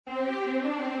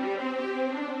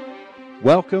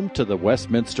Welcome to the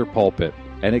Westminster Pulpit,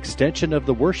 an extension of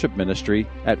the worship ministry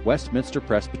at Westminster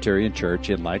Presbyterian Church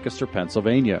in Lancaster,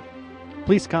 Pennsylvania.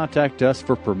 Please contact us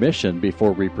for permission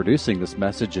before reproducing this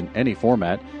message in any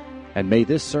format, and may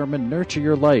this sermon nurture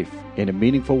your life in a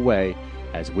meaningful way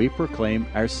as we proclaim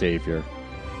our Savior.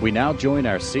 We now join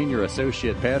our Senior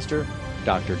Associate Pastor,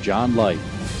 Dr. John Light.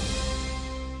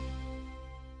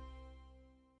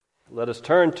 Let us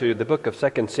turn to the book of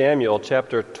 2 Samuel,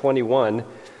 chapter 21.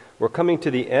 We're coming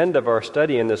to the end of our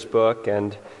study in this book,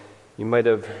 and you might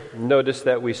have noticed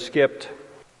that we skipped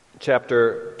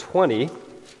chapter 20,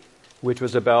 which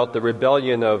was about the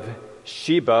rebellion of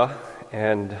Sheba,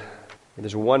 and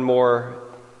there's one more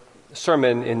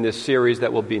sermon in this series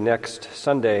that will be next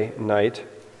Sunday night.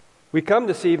 We come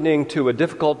this evening to a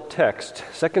difficult text,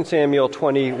 2 Samuel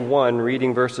 21,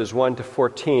 reading verses 1 to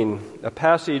 14, a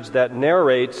passage that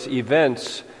narrates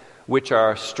events which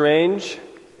are strange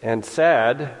and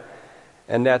sad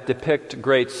and that depict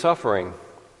great suffering.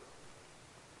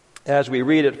 As we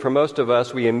read it, for most of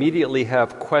us, we immediately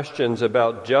have questions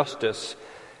about justice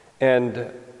and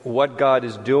what God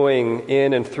is doing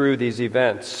in and through these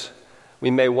events.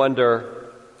 We may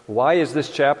wonder, why is this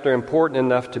chapter important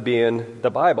enough to be in the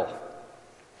Bible?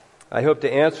 I hope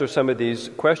to answer some of these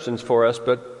questions for us,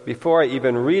 but before I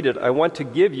even read it, I want to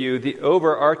give you the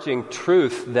overarching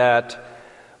truth that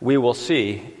we will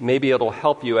see. Maybe it'll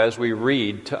help you as we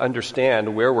read to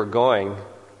understand where we're going.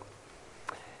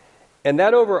 And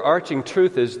that overarching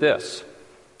truth is this: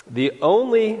 the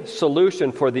only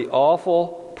solution for the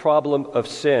awful problem of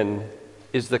sin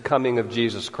is the coming of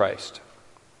Jesus Christ.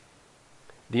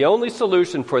 The only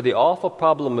solution for the awful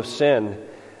problem of sin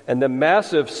and the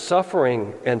massive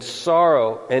suffering and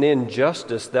sorrow and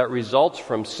injustice that results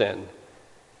from sin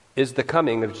is the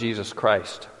coming of Jesus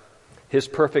Christ. His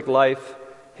perfect life,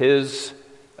 His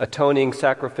atoning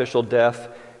sacrificial death,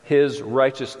 His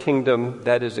righteous kingdom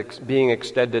that is being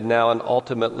extended now and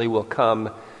ultimately will come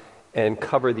and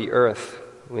cover the earth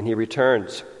when He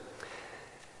returns.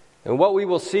 And what we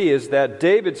will see is that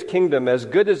David's kingdom, as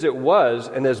good as it was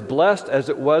and as blessed as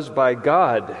it was by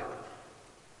God,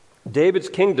 David's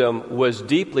kingdom was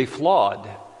deeply flawed.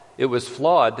 It was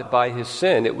flawed by his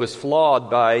sin. It was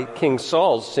flawed by King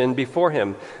Saul's sin before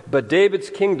him. But David's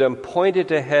kingdom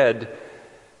pointed ahead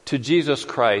to Jesus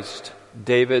Christ,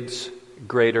 David's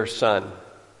greater son.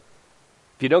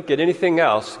 If you don't get anything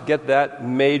else, get that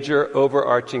major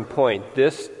overarching point.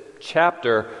 This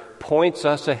chapter points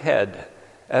us ahead,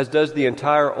 as does the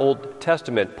entire Old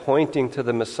Testament, pointing to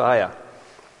the Messiah.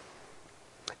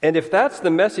 And if that's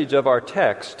the message of our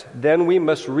text, then we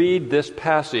must read this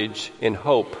passage in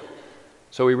hope.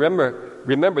 So we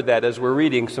remember that as we're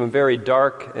reading some very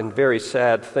dark and very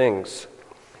sad things.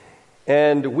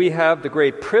 And we have the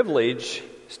great privilege,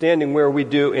 standing where we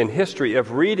do in history,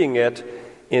 of reading it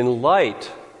in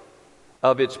light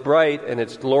of its bright and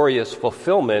its glorious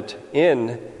fulfillment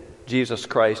in Jesus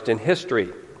Christ in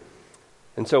history.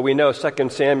 And so we know 2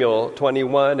 Samuel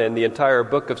 21 and the entire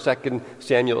book of 2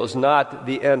 Samuel is not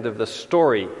the end of the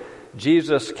story.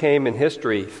 Jesus came in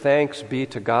history, thanks be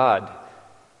to God.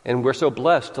 And we're so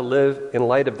blessed to live in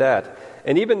light of that.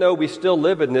 And even though we still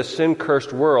live in this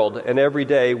sin-cursed world, and every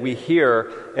day we hear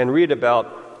and read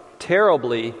about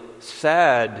terribly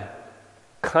sad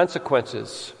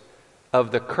consequences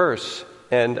of the curse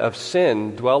and of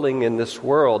sin dwelling in this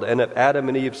world and of Adam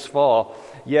and Eve's fall,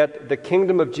 yet the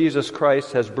kingdom of Jesus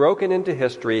Christ has broken into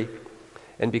history,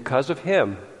 and because of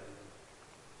Him,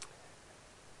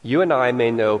 you and I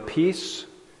may know peace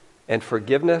and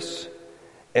forgiveness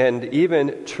and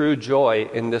even true joy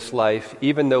in this life,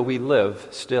 even though we live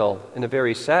still in a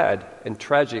very sad and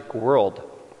tragic world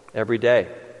every day.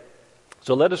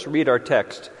 So let us read our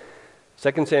text,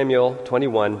 2 Samuel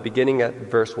 21, beginning at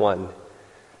verse 1.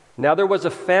 Now there was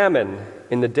a famine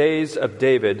in the days of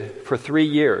David for 3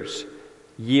 years,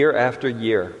 year after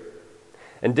year.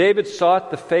 And David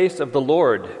sought the face of the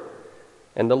Lord.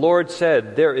 And the Lord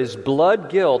said, "There is blood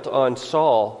guilt on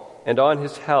Saul and on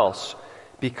his house,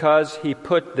 because he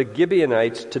put the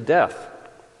Gibeonites to death."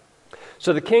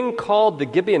 So the king called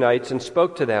the Gibeonites and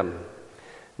spoke to them.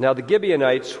 Now the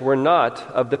Gibeonites were not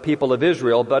of the people of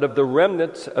Israel, but of the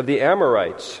remnants of the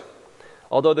Amorites.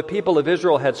 Although the people of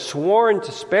Israel had sworn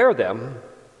to spare them,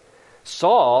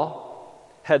 Saul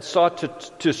had sought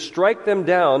to strike them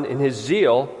down in his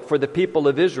zeal for the people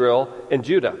of Israel and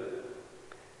Judah.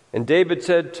 And David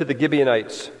said to the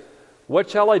Gibeonites, "What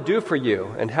shall I do for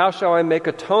you, and how shall I make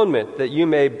atonement that you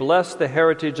may bless the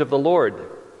heritage of the Lord?"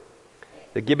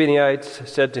 The Gibeonites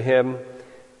said to him,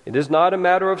 "It is not a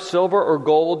matter of silver or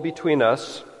gold between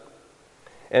us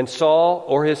and Saul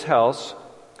or his house,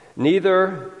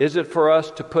 Neither is it for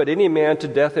us to put any man to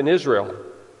death in Israel."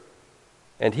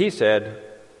 And he said,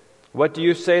 "What do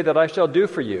you say that I shall do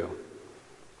for you?"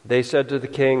 They said to the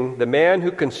king, "The man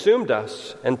who consumed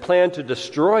us and planned to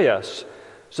destroy us,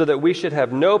 so that we should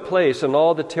have no place in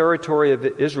all the territory of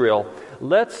Israel,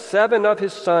 let 7 of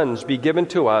his sons be given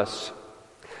to us,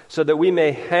 so that we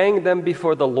may hang them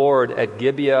before the Lord at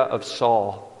Gibeah of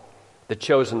Saul, the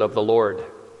chosen of the Lord."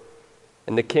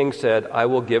 And the king said, "I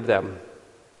will give them."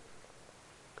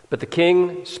 But the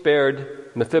king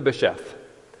spared Mephibosheth,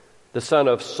 the son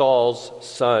of Saul's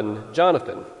son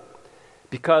Jonathan,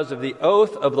 because of the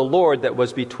oath of the Lord that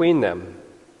was between them,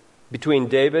 between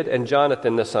David and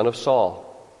Jonathan, the son of Saul.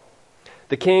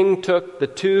 The king took the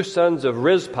 2 sons of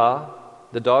Rizpah,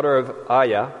 the daughter of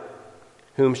Aiah,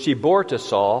 whom she bore to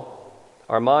Saul,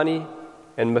 Armani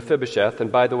and Mephibosheth, and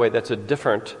by the way, that's a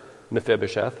different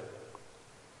Mephibosheth,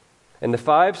 and the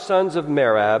 5 sons of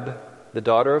Merab, the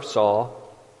daughter of Saul,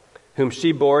 whom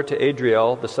she bore to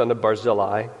Adriel, the son of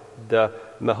Barzillai, the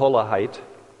Meholahite.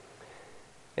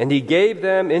 And he gave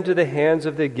them into the hands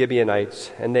of the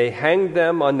Gibeonites, and they hanged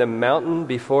them on the mountain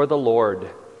before the Lord.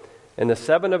 And the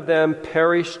 7 of them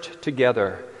perished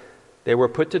together. They were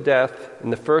put to death in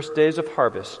the first days of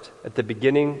harvest, at the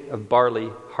beginning of barley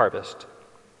harvest.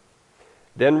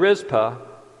 Then Rizpah,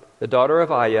 the daughter of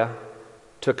Aiah,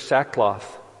 took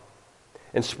sackcloth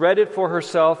and spread it for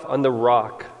herself on the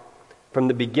rock, from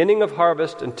the beginning of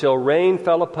harvest until rain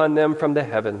fell upon them from the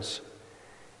heavens.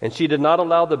 And she did not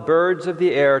allow the birds of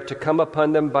the air to come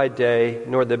upon them by day,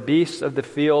 nor the beasts of the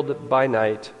field by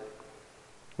night.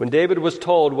 When David was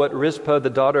told what Rizpah, the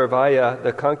daughter of Aiah,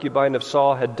 the concubine of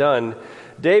Saul, had done,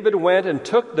 David went and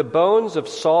took the bones of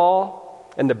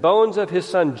Saul and the bones of his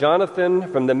son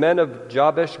Jonathan from the men of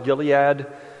Jabesh Gilead,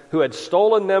 who had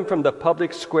stolen them from the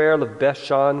public square of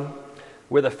Bethshan,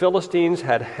 where the Philistines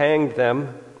had hanged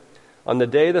them, on the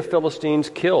day the Philistines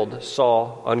killed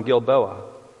Saul on Gilboa.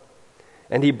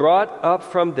 And he brought up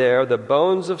from there the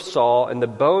bones of Saul and the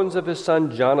bones of his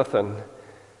son Jonathan,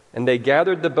 and they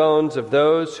gathered the bones of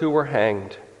those who were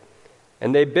hanged.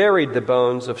 And they buried the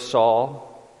bones of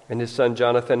Saul and his son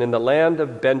Jonathan in the land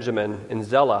of Benjamin, in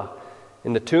Zelah,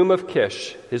 in the tomb of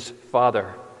Kish, his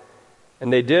father.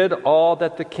 And they did all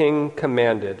that the king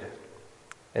commanded.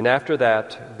 And after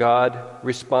that, God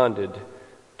responded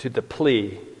to the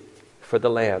plea for the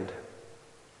land.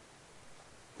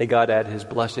 May God add his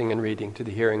blessing and reading to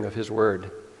the hearing of his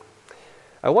word.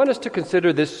 I want us to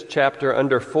consider this chapter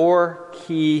under 4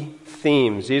 key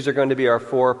themes. These are going to be our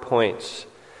 4 points.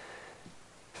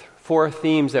 4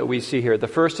 themes that we see here. The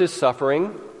first is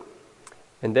suffering,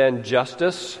 and then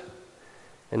justice,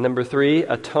 and number 3,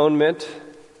 atonement,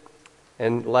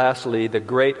 and lastly, the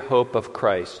great hope of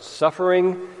Christ.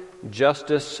 Suffering,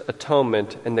 justice,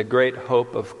 atonement, and the great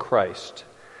hope of Christ.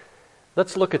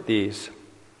 Let's look at these.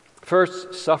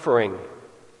 First, suffering.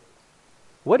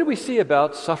 What do we see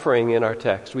about suffering in our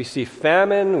text? We see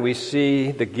famine, we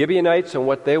see the Gibeonites and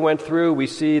what they went through, we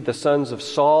see the sons of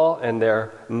Saul and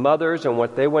their mothers and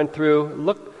what they went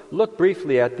through. Look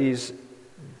briefly at these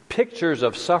pictures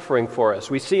of suffering for us.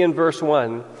 We see in verse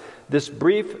 1 this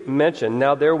brief mention,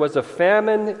 "Now there was a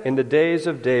famine in the days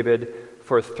of David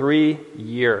for 3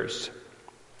 years."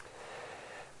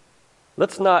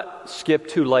 Let's not skip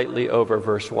too lightly over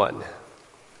verse 1.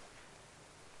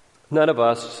 None of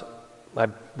us, I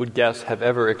would guess, have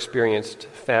ever experienced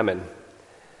famine.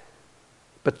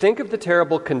 But think of the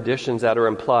terrible conditions that are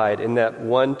implied in that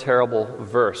one terrible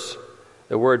verse,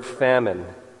 the word famine.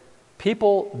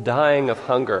 People dying of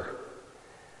hunger.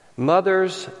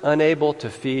 Mothers unable to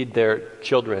feed their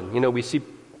children. You know, we see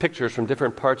pictures from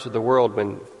different parts of the world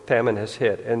when famine has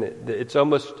hit, and it's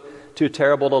almost too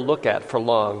terrible to look at for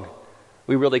long.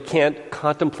 We really can't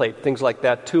contemplate things like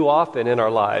that too often in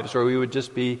our lives, or we would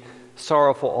just be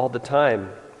sorrowful all the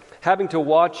time. Having to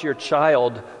watch your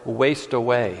child waste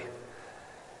away.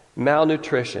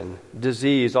 Malnutrition,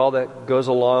 disease, all that goes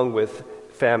along with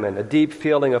famine. A deep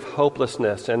feeling of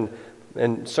hopelessness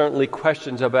and certainly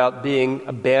questions about being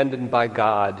abandoned by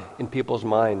God in people's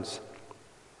minds.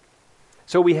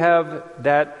 So we have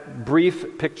that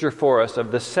brief picture for us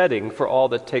of the setting for all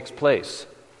that takes place.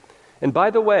 And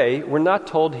by the way, we're not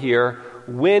told here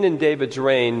when in David's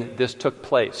reign this took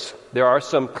place. There are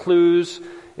some clues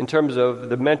in terms of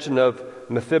the mention of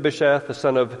Mephibosheth, the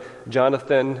son of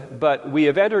Jonathan, but we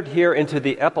have entered here into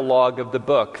the epilogue of the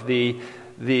book, the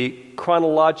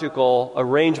chronological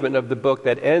arrangement of the book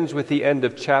that ends with the end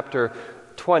of chapter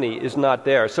 20 is not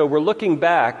there. So we're looking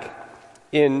back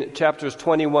in chapters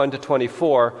 21 to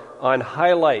 24 on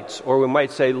highlights, or we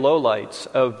might say lowlights,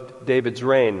 of David's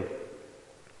reign.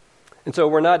 And so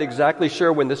we're not exactly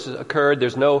sure when this occurred.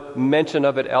 There's no mention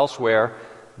of it elsewhere,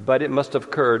 but it must have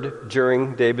occurred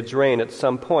during David's reign at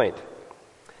some point.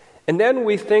 And then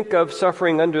we think of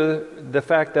suffering under the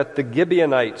fact that the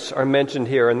Gibeonites are mentioned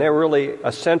here, and they're really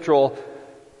a central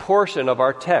portion of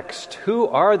our text. Who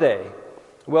are they?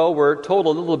 Well, we're told a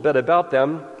little bit about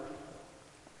them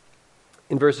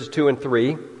in verses 2 and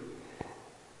 3.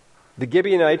 The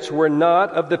Gibeonites were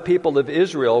not of the people of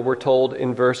Israel, we're told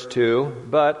in verse 2,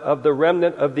 but of the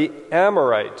remnant of the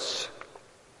Amorites.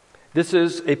 This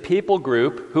is a people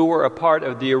group who were a part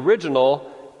of the original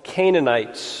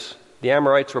Canaanites. The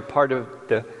Amorites were part of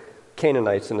the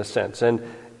Canaanites in a sense.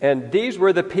 And these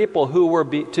were the people who were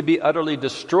to be utterly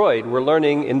destroyed. We're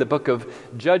learning in the book of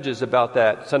Judges about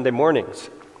that Sunday mornings.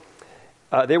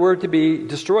 They were to be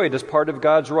destroyed as part of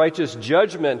God's righteous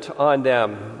judgment on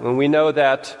them. And we know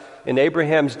that in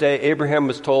Abraham's day, Abraham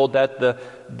was told that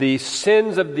the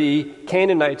sins of the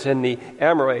Canaanites and the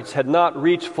Amorites had not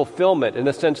reached fulfillment. In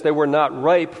a sense, they were not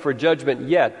ripe for judgment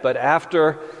yet. But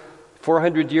after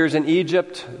 400 years in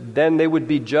Egypt, then they would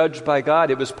be judged by God.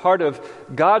 It was part of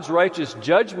God's righteous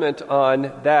judgment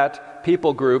on that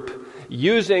people group,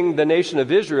 using the nation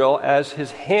of Israel as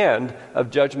his hand of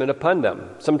judgment upon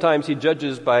them. Sometimes he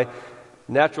judges by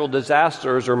natural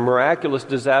disasters or miraculous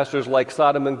disasters like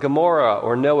Sodom and Gomorrah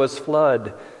or Noah's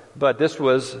flood. But this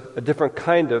was a different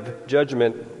kind of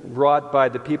judgment wrought by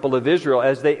the people of Israel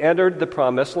as they entered the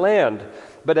promised land.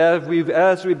 But as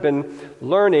we've been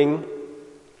learning,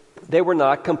 they were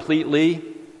not completely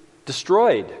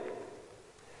destroyed.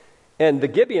 And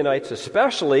the Gibeonites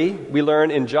especially, we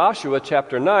learn in Joshua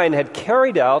chapter 9, had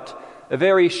carried out a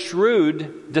very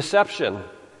shrewd deception.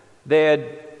 They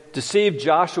had deceived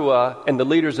Joshua and the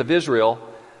leaders of Israel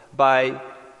by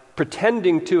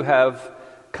pretending to have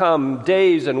come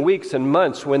days and weeks and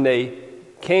months when they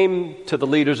came to the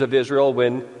leaders of Israel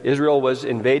when Israel was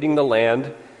invading the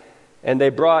land. And they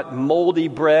brought moldy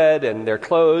bread, and their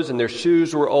clothes and their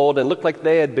shoes were old and looked like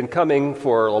they had been coming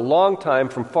for a long time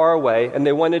from far away, and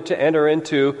they wanted to enter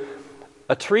into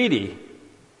a treaty.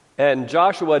 And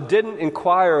Joshua didn't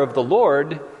inquire of the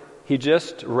Lord. He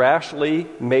just rashly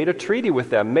made a treaty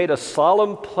with them, made a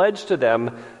solemn pledge to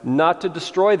them not to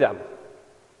destroy them.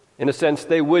 In a sense,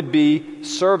 they would be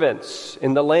servants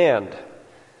in the land.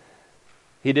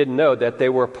 He didn't know that they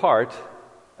were part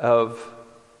of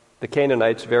the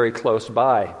Canaanites very close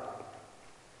by.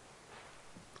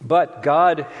 But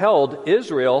God held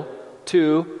Israel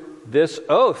to this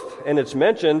oath, and it's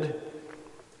mentioned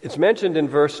in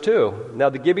verse 2. Now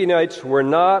the Gibeonites were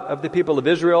not of the people of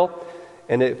Israel,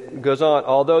 and it goes on,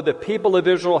 although the people of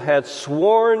Israel had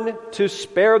sworn to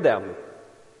spare them.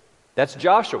 That's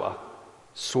Joshua,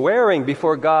 swearing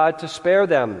before God to spare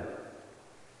them.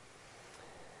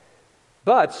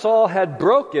 But Saul had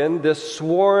broken this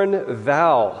sworn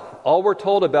vow. All we're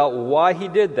told about why he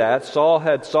did that, Saul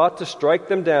had sought to strike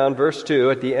them down, verse 2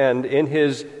 at the end, in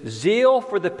his zeal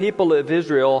for the people of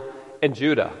Israel and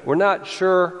Judah. We're not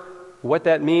sure what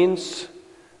that means.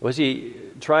 Was he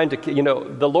trying to,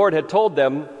 the Lord had told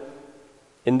them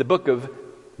in the book of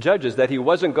Judges that he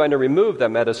wasn't going to remove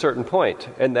them at a certain point,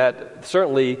 and that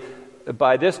certainly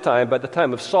by the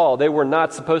time of Saul, they were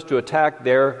not supposed to attack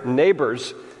their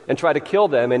neighbors and try to kill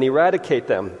them and eradicate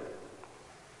them.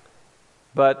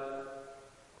 But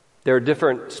there are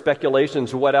different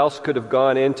speculations what else could have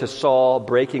gone into Saul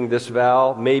breaking this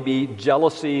vow. Maybe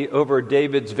jealousy over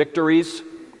David's victories,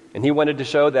 and he wanted to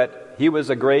show that he was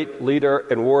a great leader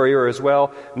and warrior as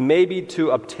well. Maybe to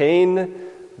obtain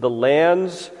the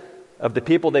lands of the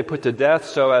people they put to death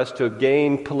so as to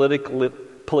gain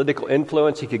political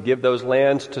influence. He could give those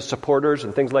lands to supporters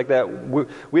and things like that.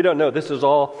 We don't know. This is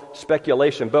all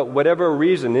speculation. But whatever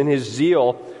reason, in his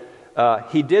zeal,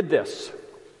 he did this.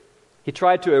 He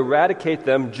tried to eradicate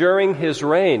them during his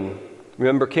reign.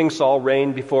 Remember, King Saul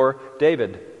reigned before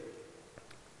David.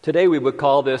 Today we would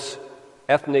call this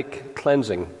ethnic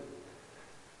cleansing,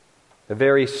 a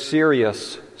very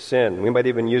serious sin. We might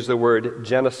even use the word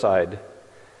genocide.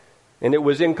 And it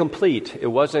was incomplete. It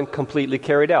wasn't completely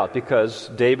carried out because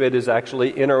David is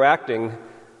actually interacting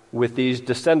with these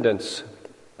descendants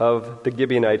of the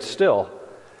Gibeonites still.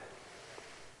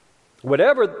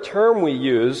 Whatever term we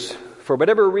use, for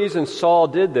whatever reason Saul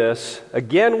did this,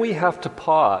 again we have to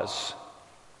pause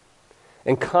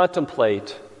and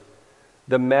contemplate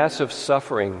the massive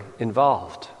suffering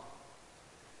involved.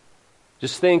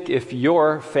 Just think if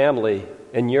your family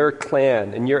and your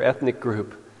clan and your ethnic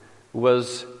group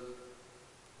was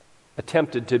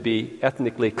attempted to be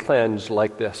ethnically cleansed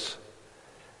like this.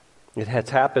 It has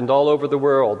happened all over the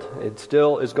world. It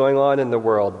still is going on in the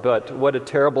world, but what a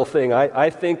terrible thing. I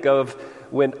think of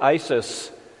when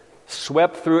ISIS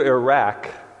swept through Iraq,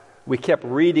 we kept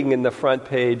reading in the front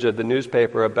page of the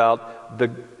newspaper about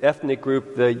the ethnic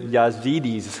group, the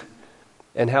Yazidis,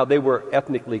 and how they were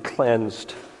ethnically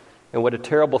cleansed, and what a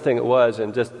terrible thing it was,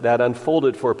 and just that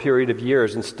unfolded for a period of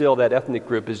years, and still that ethnic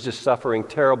group is just suffering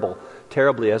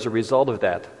terribly as a result of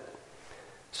that.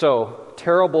 So,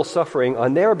 terrible suffering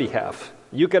on their behalf.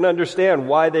 You can understand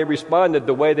why they responded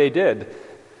the way they did.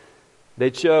 They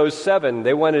chose 7.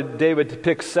 They wanted David to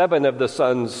pick 7 of the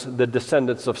sons, the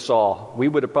descendants of Saul. We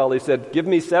would have probably said, give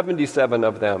me 77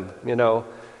 of them,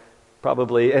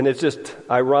 probably. And it's just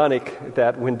ironic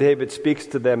that when David speaks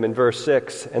to them in verse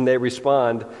 6 and they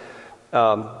respond,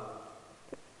 the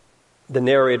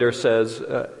narrator says,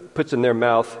 puts in their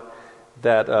mouth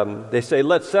that they say,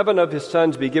 let 7 of his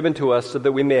sons be given to us so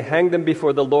that we may hang them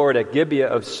before the Lord at Gibeah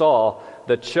of Saul,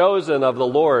 the chosen of the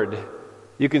Lord.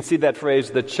 You can see that phrase,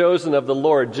 the chosen of the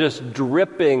Lord, just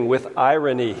dripping with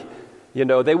irony.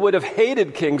 They would have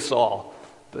hated King Saul.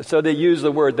 So they use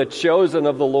the word, the chosen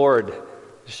of the Lord,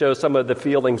 to show some of the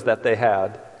feelings that they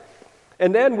had.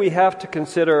 And then we have to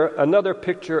consider another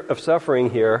picture of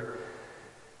suffering here,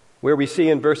 where we see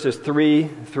in verses 3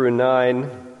 through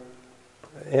 9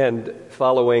 and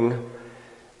following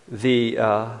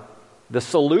the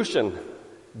solution.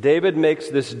 David makes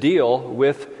this deal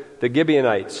with the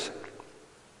Gibeonites.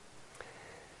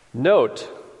 Note,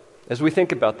 as we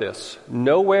think about this,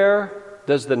 nowhere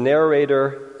does the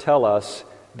narrator tell us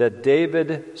that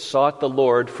David sought the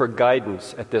Lord for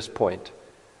guidance at this point.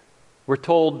 We're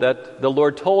told that the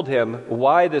Lord told him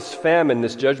why this famine,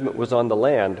 this judgment was on the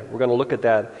land. We're going to look at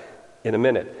that in a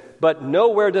minute. But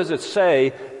nowhere does it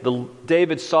say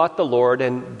David sought the Lord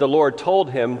and the Lord told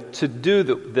him to do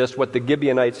this, what the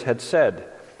Gibeonites had said.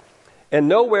 And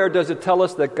nowhere does it tell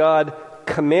us that God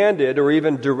commanded or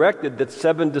even directed that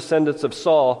 7 descendants of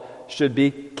Saul should be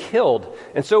killed.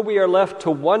 And so we are left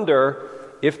to wonder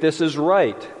if this is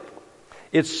right.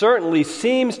 It certainly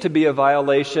seems to be a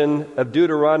violation of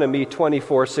Deuteronomy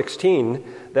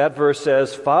 24:16. That verse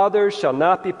says, fathers shall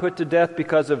not be put to death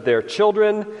because of their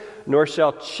children, nor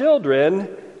shall children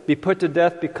be put to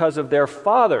death because of their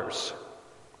fathers.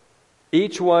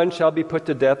 Each one shall be put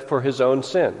to death for his own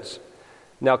sins.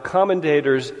 Now,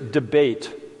 commentators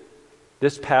debate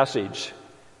this passage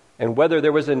and whether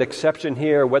there was an exception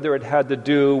here, whether it had to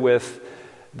do with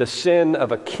the sin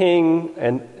of a king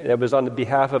and it was on the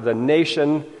behalf of the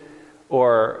nation,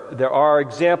 or there are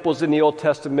examples in the Old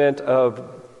Testament of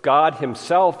God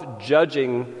himself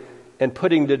judging and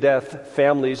putting to death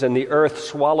families and the earth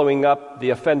swallowing up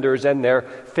the offenders and their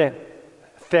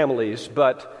families.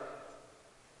 But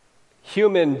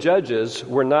human judges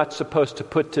were not supposed to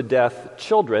put to death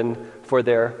children for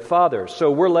their fathers.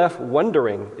 So we're left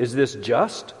wondering, is this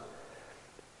just?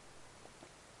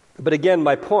 But again,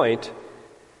 my point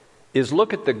is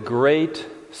look at the great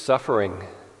suffering.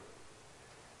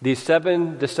 These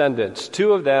 7 descendants,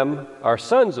 2 of them are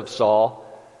sons of Saul,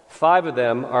 5 of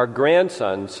them are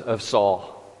grandsons of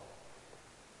Saul.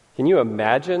 Can you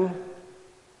imagine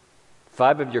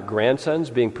 5 of your grandsons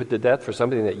being put to death for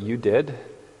something that you did?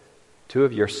 2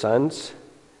 of your sons?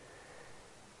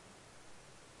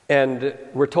 And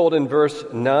we're told in verse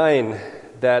 9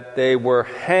 that they were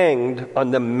hanged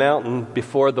on the mountain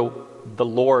before the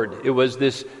Lord. It was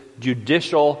this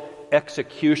judicial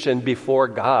execution before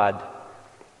God.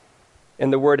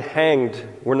 And the word hanged,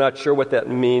 we're not sure what that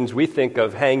means. We think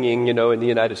of hanging, in the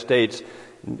United States.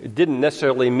 It didn't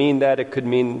necessarily mean that. It could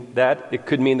mean that. It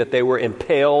could mean that they were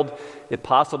impaled. It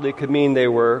possibly could mean they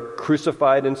were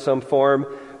crucified in some form.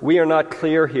 We are not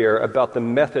clear here about the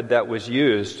method that was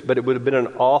used, but it would have been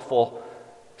an awful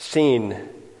scene.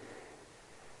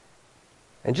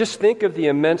 And just think of the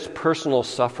immense personal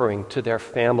suffering to their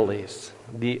families,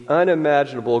 the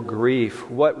unimaginable grief,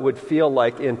 what would feel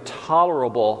like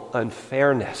intolerable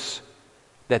unfairness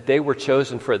that they were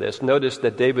chosen for this. Notice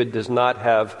that David does not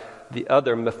have the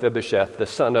other Mephibosheth, the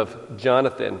son of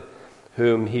Jonathan,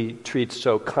 whom he treats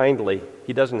so kindly.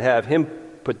 He doesn't have him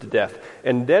put to death.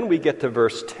 And then we get to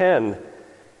verse 10,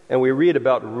 and we read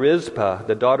about Rizpah,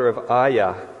 the daughter of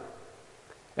Aiah.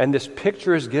 And this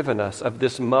picture is given us of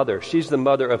this mother. She's the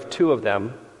mother of 2 of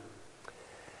them.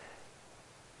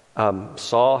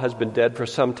 Saul has been dead for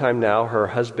some time now. Her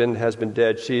husband has been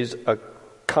dead. She's a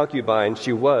concubine.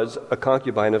 She was a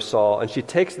concubine of Saul. And she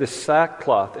takes this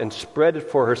sackcloth and spread it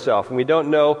for herself. And we don't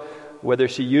know whether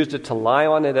she used it to lie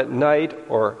on it at night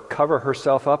or cover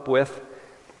herself up with.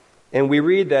 And we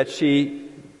read that she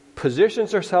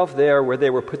positions herself there where they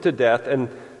were put to death, and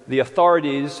the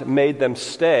authorities made them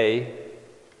stay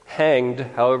hanged,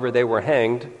 however they were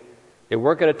hanged. They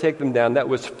weren't going to take them down. That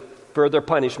was further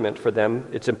punishment for them.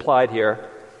 It's implied here.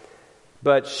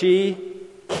 But she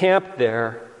camped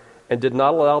there and did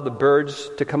not allow the birds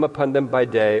to come upon them by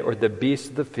day or the beasts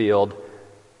of the field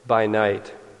by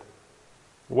night.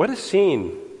 What a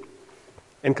scene.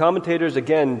 And commentators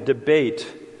again debate.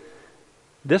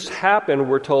 This happened,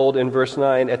 we're told in verse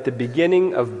 9, at the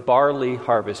beginning of barley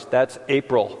harvest. That's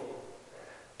April.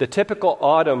 The typical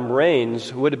autumn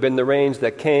rains would have been the rains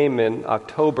that came in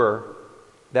October,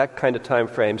 that kind of time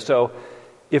frame. So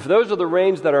if those are the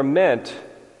rains that are meant,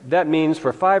 that means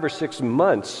for 5 or 6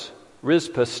 months,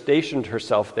 Rizpah stationed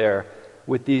herself there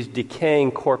with these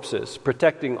decaying corpses,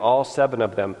 protecting all 7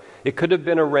 of them. It could have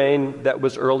been a rain that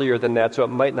was earlier than that, so it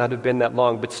might not have been that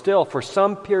long, but still, for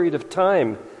some period of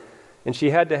time, and she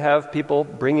had to have people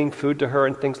bringing food to her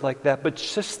and things like that. But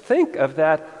just think of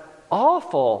that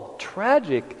awful,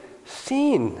 tragic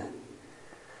scene.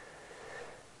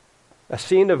 A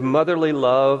scene of motherly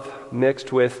love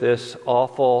mixed with this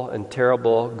awful and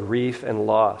terrible grief and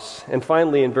loss. And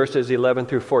finally, in verses 11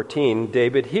 through 14,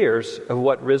 David hears of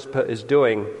what Rizpah is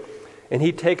doing, and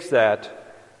he takes that,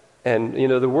 and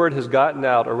the word has gotten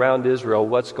out around Israel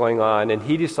what's going on, and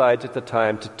he decides at the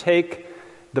time to take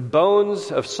the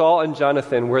bones of Saul and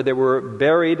Jonathan, where they were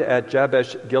buried at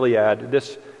Jabesh Gilead,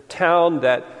 this town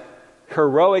that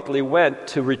heroically went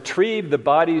to retrieve the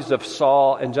bodies of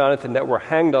Saul and Jonathan that were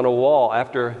hanged on a wall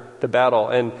after the battle.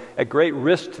 And at great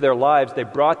risk to their lives, they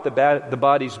brought the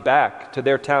bodies back to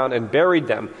their town and buried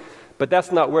them. But that's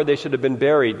not where they should have been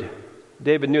buried.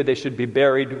 David knew they should be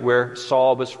buried where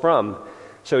Saul was from.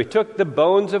 So he took the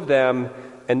bones of them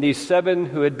and these 7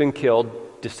 who had been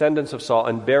killed, descendants of Saul,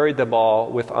 and buried them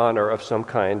all with honor of some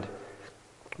kind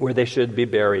where they should be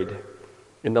buried,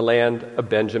 in the land of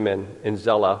Benjamin, in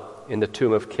Zelah, in the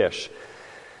tomb of Kish.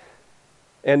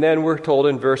 And then we're told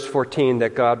in verse 14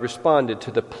 that God responded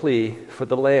to the plea for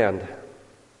the land.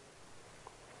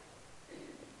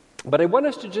 But I want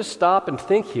us to just stop and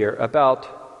think here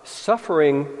about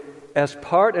suffering as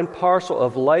part and parcel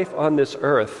of life on this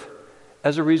earth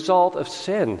as a result of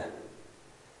sin.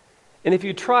 And if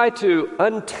you try to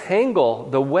untangle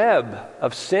the web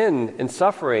of sin and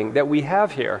suffering that we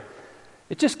have here,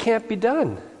 it just can't be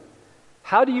done.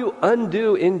 How do you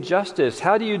undo injustice?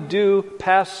 How do you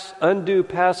undo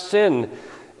past sin?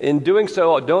 In doing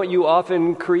so, don't you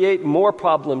often create more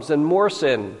problems and more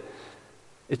sin?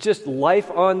 It's just life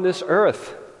on this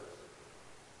earth.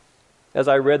 As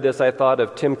I read this, I thought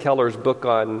of Tim Keller's book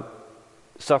on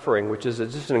suffering, which is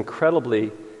just an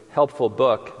incredibly helpful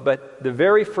book. But the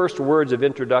very first words of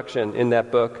introduction in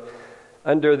that book,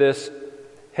 under this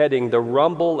heading, "The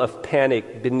Rumble of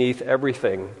Panic Beneath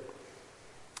Everything,"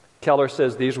 Keller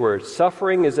says these words: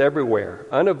 "Suffering is everywhere,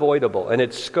 unavoidable, and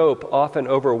its scope often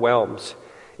overwhelms.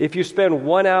 If you spend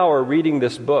 1 hour reading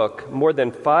this book, more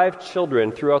than 5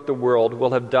 children throughout the world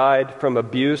will have died from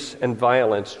abuse and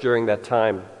violence during that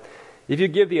time. If you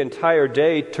give the entire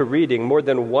day to reading, more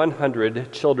than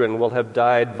 100 children will have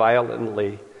died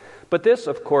violently. But this,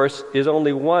 of course, is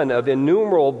only one of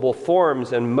innumerable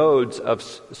forms and modes of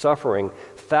suffering.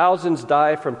 Thousands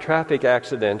die from traffic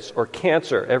accidents or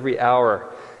cancer every hour,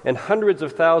 and hundreds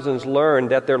of thousands learn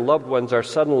that their loved ones are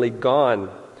suddenly gone.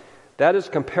 That is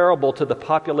comparable to the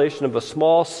population of a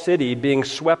small city being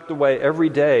swept away every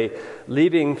day,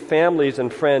 leaving families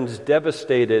and friends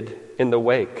devastated in the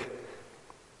wake."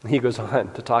 He goes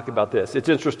on to talk about this. It's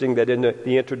interesting that in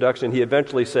the introduction he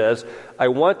eventually says, "I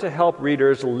want to help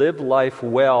readers live life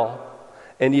well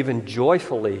and even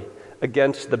joyfully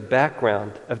against the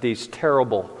background of these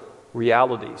terrible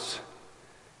realities."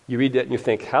 You read that and you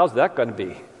think, how's that going to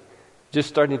be? Just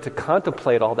starting to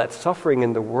contemplate all that suffering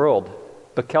in the world.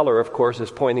 But Keller, of course,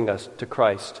 is pointing us to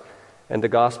Christ and the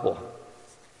gospel.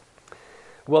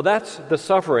 Well, that's the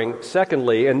suffering.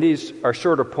 Secondly, and these are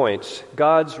shorter points,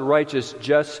 God's righteous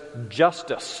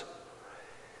justice.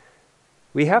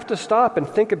 We have to stop and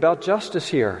think about justice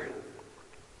here.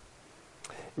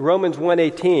 Romans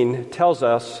 1:18 tells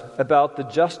us about the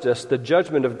justice, the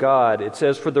judgment of God. It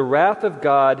says, "For the wrath of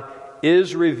God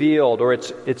is revealed," or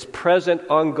it's present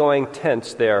ongoing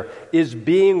tense there, "is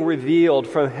being revealed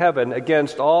from heaven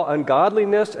against all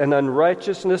ungodliness and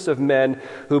unrighteousness of men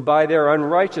who by their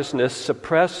unrighteousness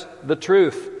suppress the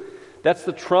truth." That's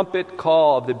the trumpet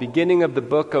call of the beginning of the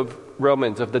book of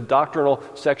Romans, of the doctrinal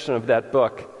section of that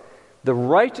book. The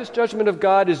righteous judgment of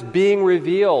God is being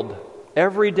revealed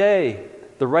every day.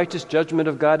 The righteous judgment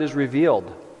of God is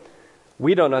revealed.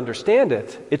 We don't understand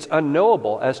it. It's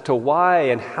unknowable as to why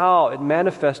and how it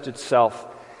manifests itself.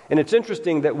 And it's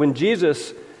interesting that when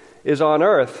Jesus is on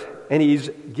earth and he's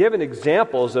given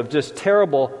examples of just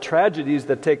terrible tragedies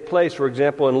that take place, for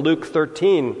example, in Luke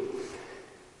 13,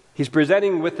 He's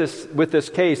presenting with this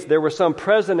case. There were some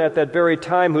present at that very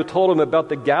time who told him about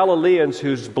the Galileans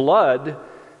whose blood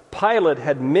Pilate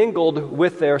had mingled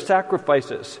with their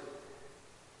sacrifices.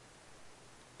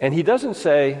 And he doesn't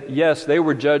say, yes, they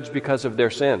were judged because of their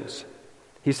sins.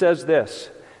 He says this,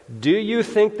 do you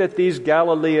think that these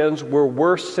Galileans were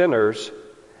worse sinners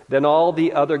than all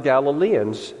the other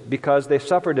Galileans because they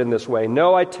suffered in this way?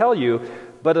 No, I tell you,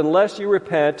 but unless you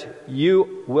repent,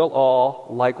 you will all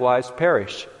likewise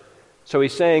perish. So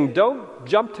he's saying, don't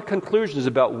jump to conclusions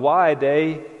about why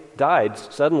they died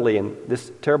suddenly in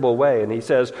this terrible way. And he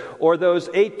says, or those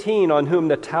 18 on whom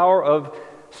the Tower of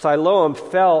Siloam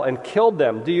fell and killed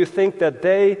them, do you think that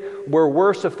they were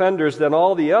worse offenders than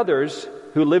all the others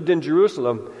who lived in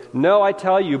Jerusalem? No, I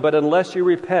tell you, but unless you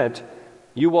repent,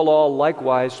 you will all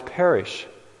likewise perish.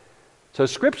 So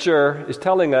Scripture is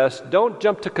telling us, don't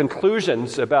jump to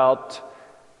conclusions about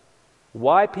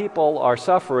why people are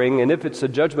suffering and if it's the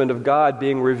judgment of God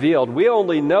being revealed. We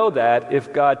only know that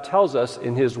if God tells us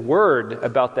in His Word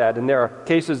about that. And there are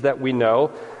cases that we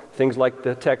know, things like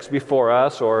the text before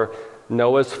us, or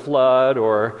Noah's flood,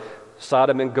 or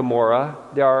Sodom and Gomorrah.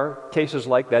 There are cases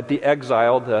like that. The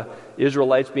exile, the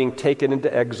Israelites being taken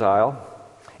into exile.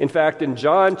 In fact, in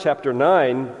John chapter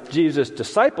 9, Jesus'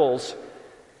 disciples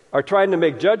are trying to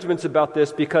make judgments about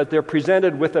this because they're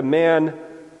presented with a man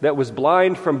that was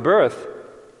blind from birth.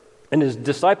 And his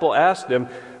disciple asked him,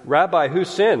 Rabbi, who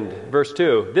sinned? Verse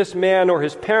 2, this man or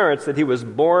his parents, that he was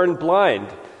born blind?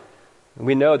 And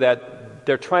we know that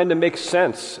they're trying to make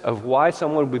sense of why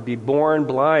someone would be born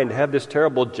blind, have this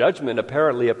terrible judgment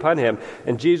apparently upon him.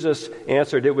 And Jesus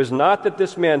answered, it was not that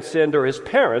this man sinned or his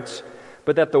parents,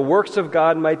 but that the works of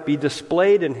God might be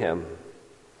displayed in him.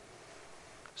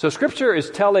 So Scripture is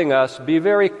telling us, be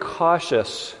very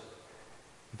cautious.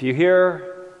 If you hear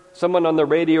someone on the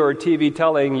radio or TV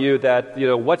telling you that,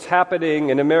 what's happening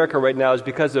in America right now is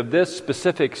because of this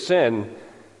specific sin,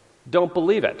 don't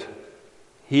believe it.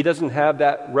 He doesn't have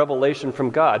that revelation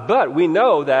from God. But we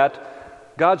know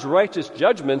that God's righteous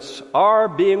judgments are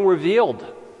being revealed.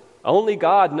 Only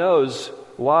God knows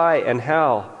why and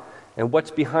how and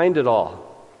what's behind it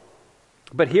all.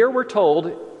 But here we're told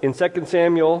in 2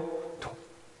 Samuel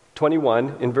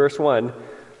 21, in verse 1,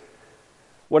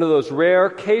 one of those rare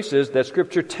cases that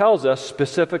Scripture tells us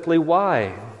specifically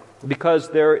why. Because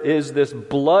there is this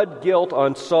blood guilt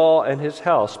on Saul and his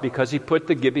house because he put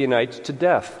the Gibeonites to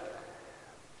death.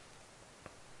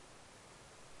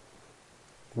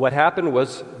 What happened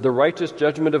was the righteous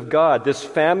judgment of God. This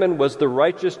famine was the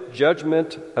righteous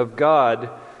judgment of God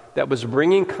that was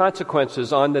bringing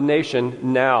consequences on the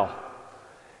nation now.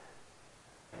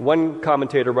 One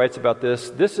commentator writes about this,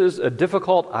 this is a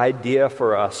difficult idea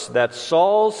for us, that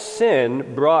Saul's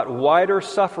sin brought wider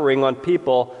suffering on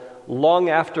people long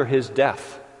after his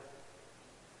death.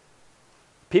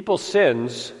 People's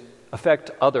sins affect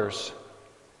others.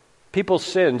 People's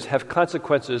sins have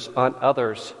consequences on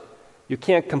others. You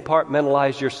can't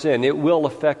compartmentalize your sin. It will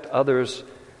affect others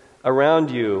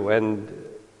around you and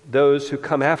those who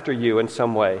come after you in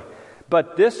some way.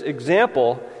 But this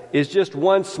example is just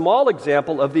one small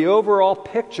example of the overall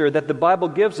picture that the Bible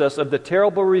gives us of the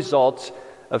terrible results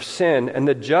of sin and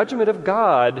the judgment of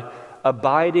God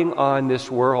abiding on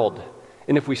this world.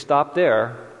 And if we stop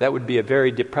there, that would be a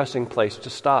very depressing place to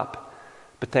stop.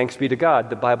 But thanks be to God,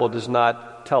 the Bible does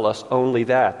not tell us only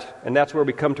that. And that's where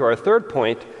we come to our third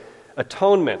point,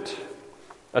 atonement.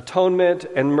 Atonement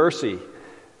and mercy.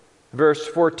 Verse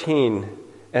 14,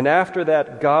 and after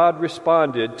that God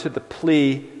responded to the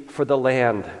plea for the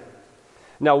land.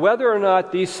 Now, whether or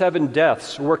not these 7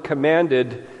 deaths were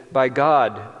commanded by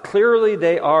God, clearly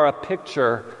they are a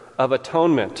picture of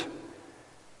atonement.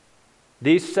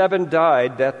 These 7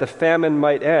 died that the famine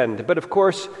might end. But of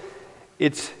course,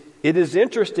 it is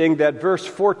interesting that verse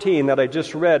 14 that I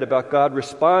just read about God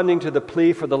responding to the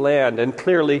plea for the land, and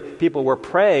clearly people were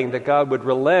praying that God would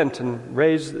relent and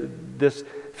raise this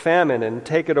famine and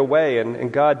take it away,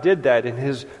 and God did that in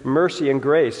His mercy and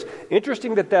grace.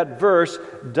 Interesting that verse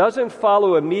doesn't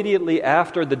follow immediately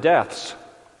after the deaths.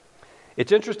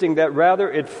 It's interesting that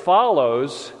rather it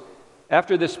follows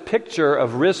after this picture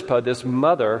of Rizpah, this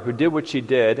mother who did what she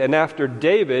did, and after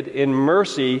David, in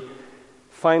mercy,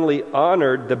 finally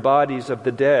honored the bodies of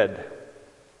the dead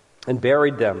and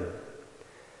buried them.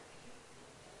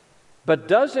 But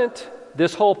doesn't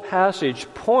this whole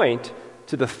passage point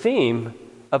to the theme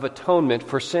of atonement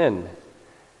for sin?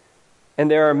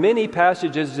 And there are many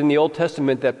passages in the Old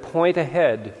Testament that point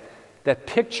ahead, that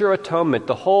picture atonement.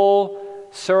 The whole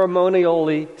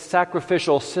ceremonially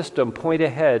sacrificial system point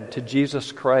ahead to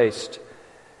Jesus Christ.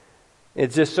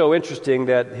 It's just so interesting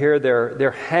that here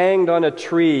they're hanged on a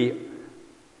tree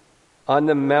on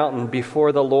the mountain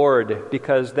before the Lord,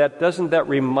 because doesn't that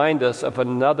remind us of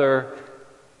another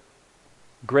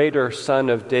greater son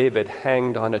of David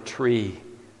hanged on a tree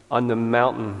on the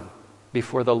mountain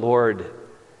before the Lord?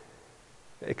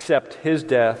 Except his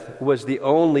death was the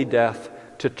only death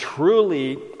to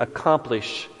truly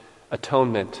accomplish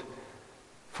atonement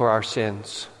for our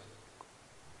sins.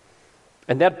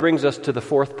 And that brings us to the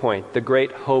fourth point, the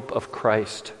great hope of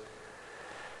Christ.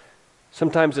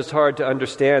 Sometimes it's hard to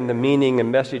understand the meaning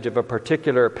and message of a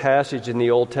particular passage in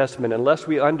the Old Testament unless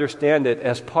we understand it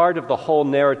as part of the whole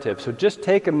narrative. So just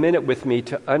take a minute with me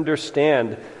to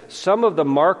understand some of the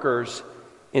markers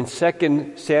in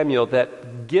 2 Samuel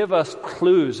that give us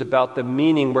clues about the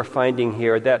meaning we're finding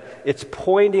here, that it's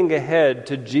pointing ahead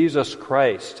to Jesus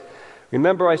Christ.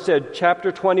 Remember I said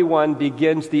chapter 21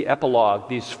 begins the epilogue,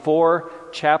 these 4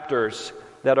 chapters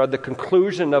that are the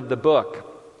conclusion of the book.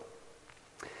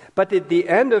 But at the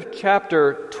end of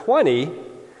chapter 20,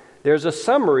 there's a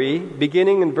summary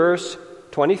beginning in verse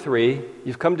 23.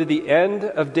 You've come to the end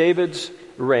of David's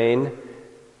reign,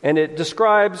 and it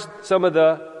describes some of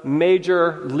the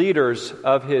major leaders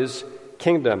of his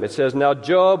kingdom. It says, "Now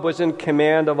Joab was in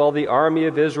command of all the army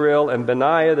of Israel, and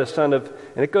Benaiah the son of..."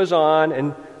 And it goes on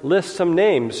and lists some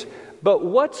names. But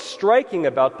what's striking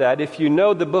about that, if you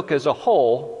know the book as a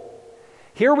whole,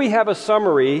 here we have a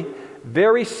summary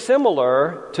very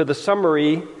similar to the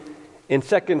summary in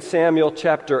 2 Samuel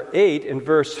chapter 8 in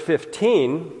verse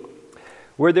 15,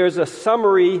 where there's a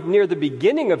summary near the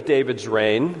beginning of David's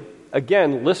reign,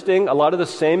 again listing a lot of the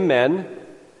same men,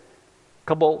 a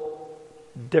couple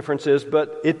differences,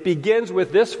 but it begins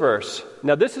with this verse.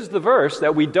 Now this is the verse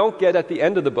that we don't get at the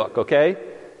end of the book, okay?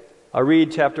 I'll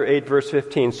read chapter 8 verse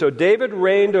 15. "So David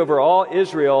reigned over all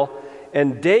Israel,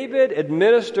 and David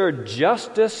administered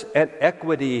justice and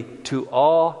equity to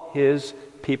all his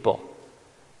people."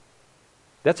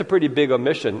 That's a pretty big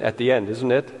omission at the end,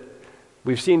 isn't it?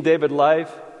 We've seen David's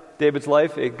life.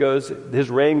 His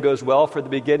reign goes well for the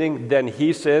beginning. Then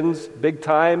he sins big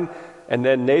time. And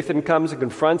then Nathan comes and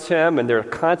confronts him, and there are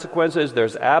consequences.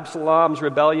 There's Absalom's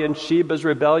rebellion, Sheba's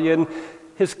rebellion.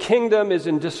 His kingdom is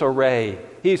in disarray.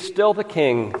 He's still the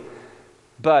king,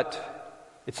 but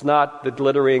it's not the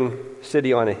glittering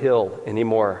city on a hill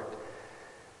anymore.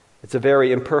 It's a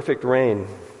very imperfect reign.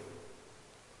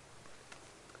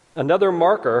 Another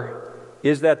marker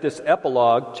is that this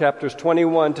epilogue, chapters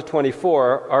 21 to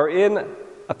 24, are in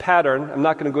a pattern. I'm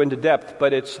not going to go into depth,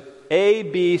 but it's A,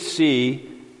 B, C,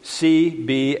 C,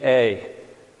 B, A.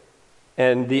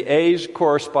 And the A's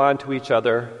correspond to each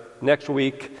other. Next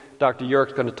week, Dr.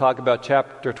 Yerk's going to talk about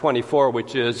chapter 24,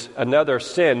 which is another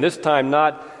sin, this time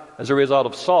not as a result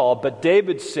of Saul, but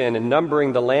David's sin in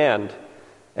numbering the land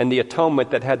and the atonement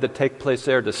that had to take place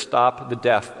there to stop the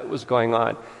death that was going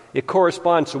on. It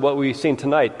corresponds to what we've seen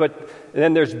tonight. But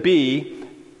then there's B,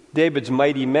 David's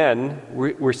mighty men.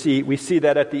 We see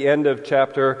that at the end of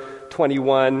chapter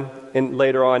 21, and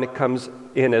later on it comes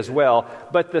in as well.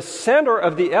 But the center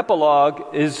of the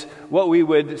epilogue is what we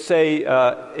would say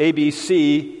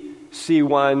ABC,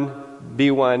 C1,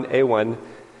 B1, A1.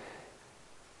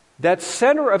 That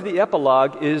center of the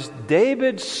epilogue is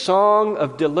David's song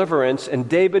of deliverance and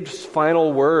David's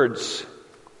final words.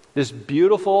 This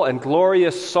beautiful and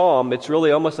glorious psalm, it's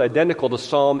really almost identical to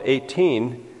Psalm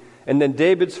 18, and then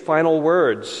David's final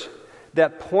words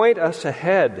that point us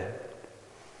ahead.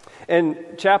 And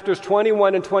chapters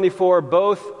 21 and 24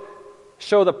 both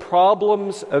show the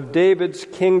problems of David's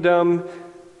kingdom.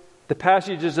 The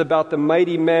passages about the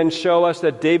mighty men show us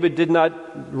that David did not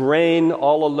reign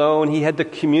all alone. He had the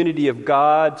community of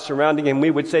God surrounding him. We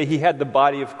would say he had the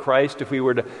body of Christ if we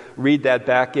were to read that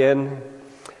back in.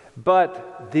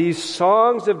 But these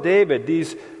songs of David,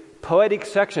 these poetic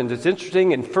sections, it's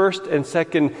interesting in 1st and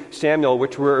 2nd Samuel,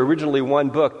 which were originally one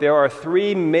book, there are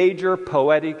 3 major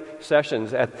poetic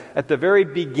sessions. At the very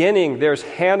beginning, there's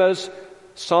Hannah's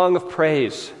song of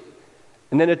praise.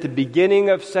 And then at the beginning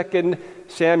of 2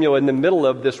 Samuel, in the middle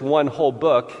of this one whole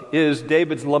book, is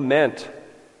David's lament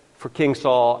for King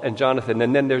Saul and Jonathan.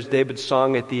 And then there's David's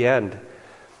song at the end.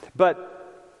 But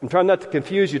I'm trying not to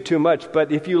confuse you too much,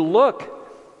 but if you look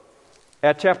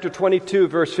at chapter 22,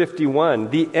 verse 51,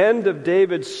 the end of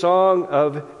David's song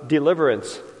of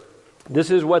deliverance, this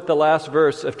is what the last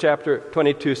verse of chapter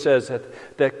 22 says at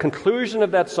the conclusion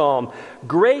of that psalm.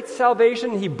 "Great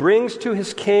salvation he brings to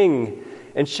his king,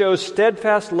 and shows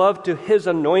steadfast love to his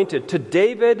anointed, to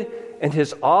David and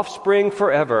his offspring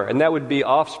forever." And that would be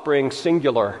offspring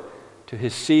singular, to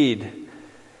his seed. Do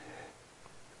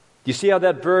you see how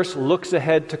that verse looks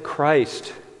ahead to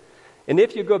Christ? And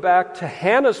if you go back to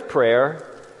Hannah's prayer,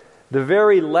 the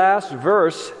very last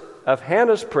verse of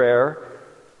Hannah's prayer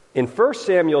In 1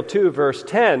 Samuel 2, verse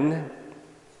 10,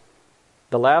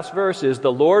 the last verse is,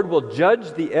 "The Lord will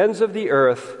judge the ends of the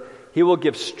earth. He will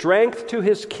give strength to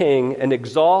his king and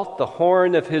exalt the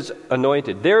horn of his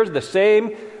anointed." There's the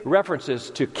same references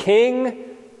to king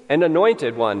and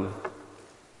anointed one.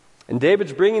 And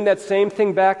David's bringing that same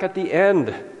thing back at the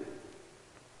end.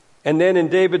 And then in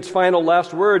David's final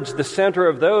last words, the center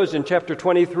of those in chapter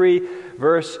 23,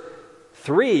 verse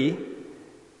 3,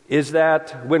 is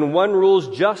that when one rules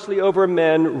justly over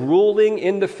men, ruling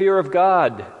in the fear of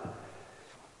God.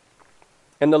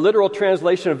 And the literal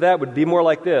translation of that would be more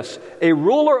like this: a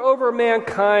ruler over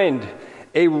mankind,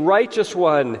 a righteous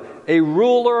one, a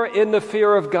ruler in the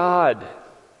fear of God.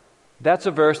 That's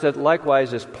a verse that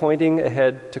likewise is pointing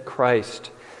ahead to Christ.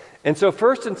 And so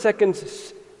 1st and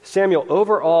 2nd Samuel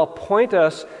overall point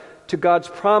us to God's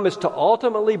promise to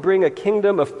ultimately bring a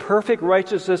kingdom of perfect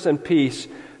righteousness and peace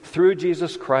through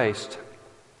Jesus Christ.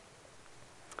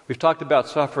 We've talked about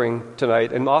suffering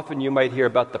tonight, and often you might hear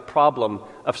about the problem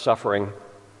of suffering.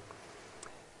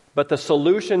 But the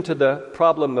solution to the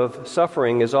problem of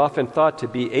suffering is often thought to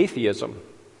be atheism.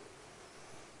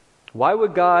 Why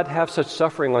would God have such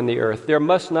suffering on the earth? There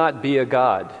must not be a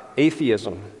God.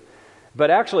 Atheism. But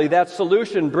actually, that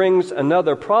solution brings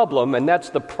another problem, and that's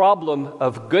the problem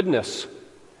of goodness.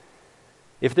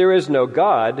 If there is no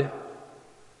God,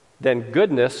 then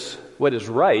goodness, what is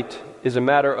right, is a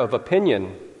matter of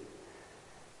opinion.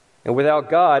 And without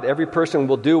God, every person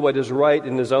will do what is right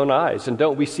in his own eyes. And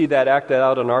don't we see that acted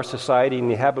out in our society?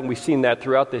 And haven't we seen that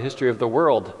throughout the history of the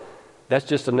world? That's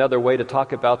just another way to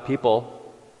talk about people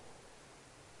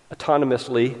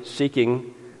autonomously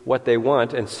seeking what they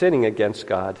want and sinning against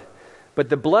God. But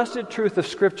the blessed truth of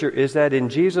Scripture is that in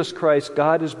Jesus Christ,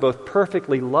 God is both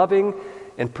perfectly loving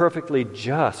and perfectly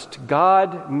just.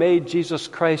 God made Jesus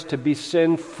Christ to be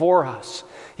sin for us.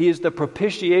 He is the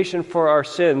propitiation for our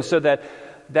sins, so that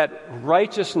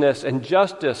righteousness and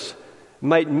justice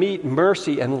might meet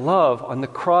mercy and love on the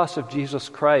cross of Jesus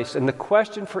Christ. And the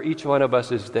question for each one of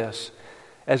us is this: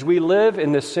 as we live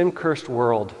in this sin-cursed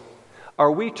world,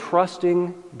 are we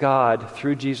trusting God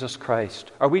through Jesus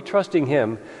Christ? Are we trusting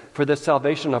Him for the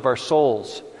salvation of our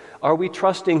souls? Are we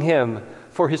trusting Him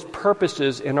for His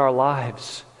purposes in our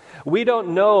lives? We don't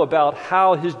know about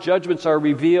how His judgments are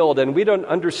revealed, and we don't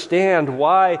understand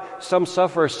why some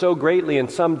suffer so greatly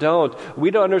and some don't. We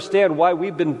don't understand why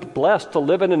we've been blessed to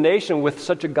live in a nation with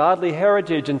such a godly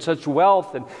heritage and such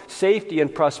wealth and safety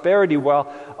and prosperity,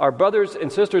 while our brothers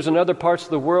and sisters in other parts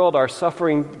of the world are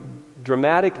suffering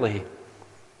dramatically.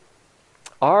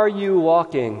 Are you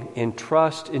walking in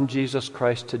trust in Jesus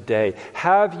Christ today?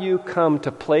 Have you come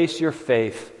to place your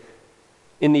faith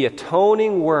in the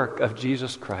atoning work of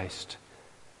Jesus Christ?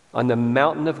 On the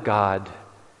mountain of God,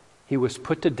 He was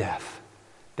put to death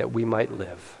that we might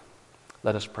live.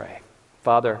 Let us pray.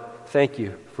 Father, thank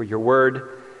you for your word.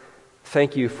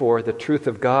 Thank you for the truth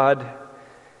of God.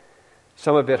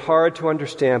 Some of it hard to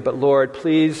understand, but Lord,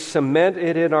 please cement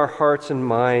it in our hearts and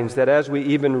minds, that as we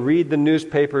even read the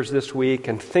newspapers this week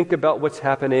and think about what's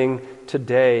happening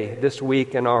today, this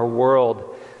week in our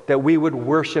world, that we would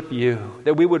worship you,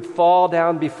 that we would fall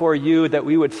down before you, that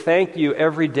we would thank you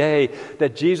every day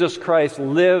that Jesus Christ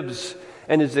lives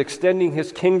and is extending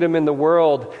His kingdom in the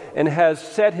world and has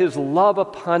set His love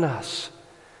upon us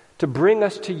to bring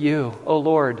us to you. Oh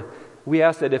Lord, we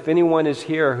ask that if anyone is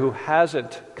here who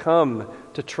hasn't come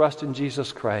to trust in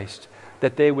Jesus Christ,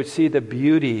 that they would see the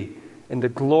beauty and the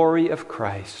glory of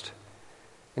Christ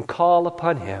and call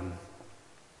upon Him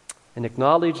and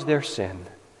acknowledge their sin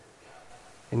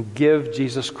and give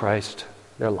Jesus Christ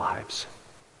their lives.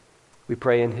 We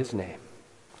pray in His name.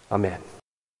 Amen.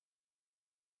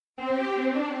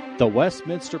 The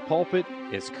Westminster Pulpit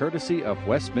is courtesy of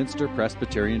Westminster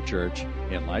Presbyterian Church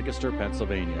in Lancaster,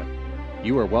 Pennsylvania.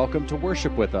 You are welcome to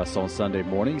worship with us on Sunday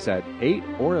mornings at 8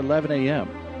 or 11 a.m.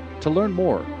 To learn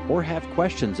more or have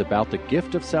questions about the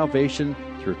gift of salvation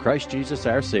through Christ Jesus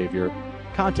our Savior,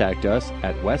 contact us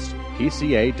at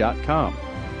westpca.com.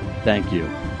 Thank you,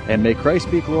 and may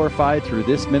Christ be glorified through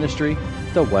this ministry,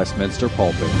 the Westminster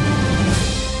Pulpit.